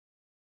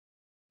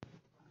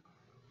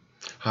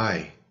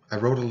Hi, I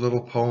wrote a little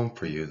poem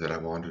for you that I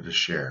wanted to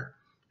share.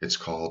 It's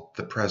called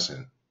The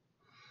Present.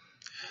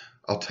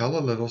 I'll tell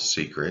a little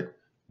secret,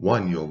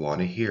 one you'll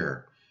want to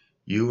hear.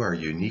 You are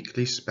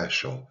uniquely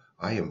special.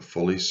 I am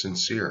fully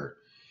sincere.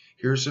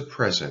 Here's a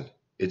present.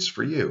 It's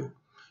for you.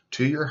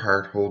 To your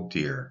heart hold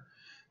dear.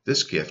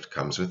 This gift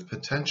comes with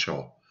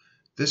potential.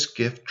 This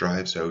gift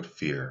drives out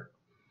fear.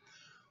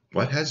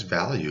 What has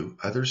value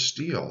others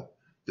steal?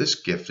 This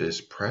gift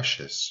is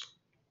precious.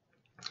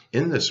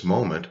 In this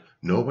moment,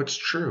 know what's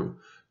true.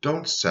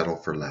 Don't settle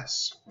for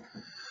less.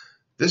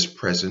 This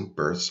present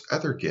births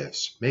other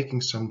gifts,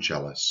 making some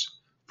jealous.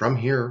 From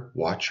here,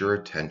 watch your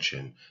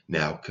attention.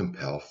 Now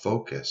compel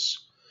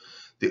focus.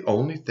 The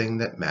only thing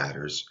that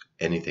matters,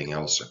 anything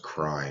else a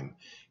crime.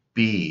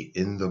 Be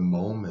in the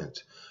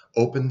moment.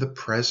 Open the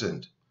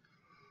present.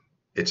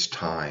 It's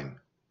time.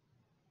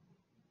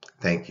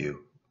 Thank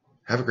you.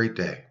 Have a great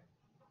day.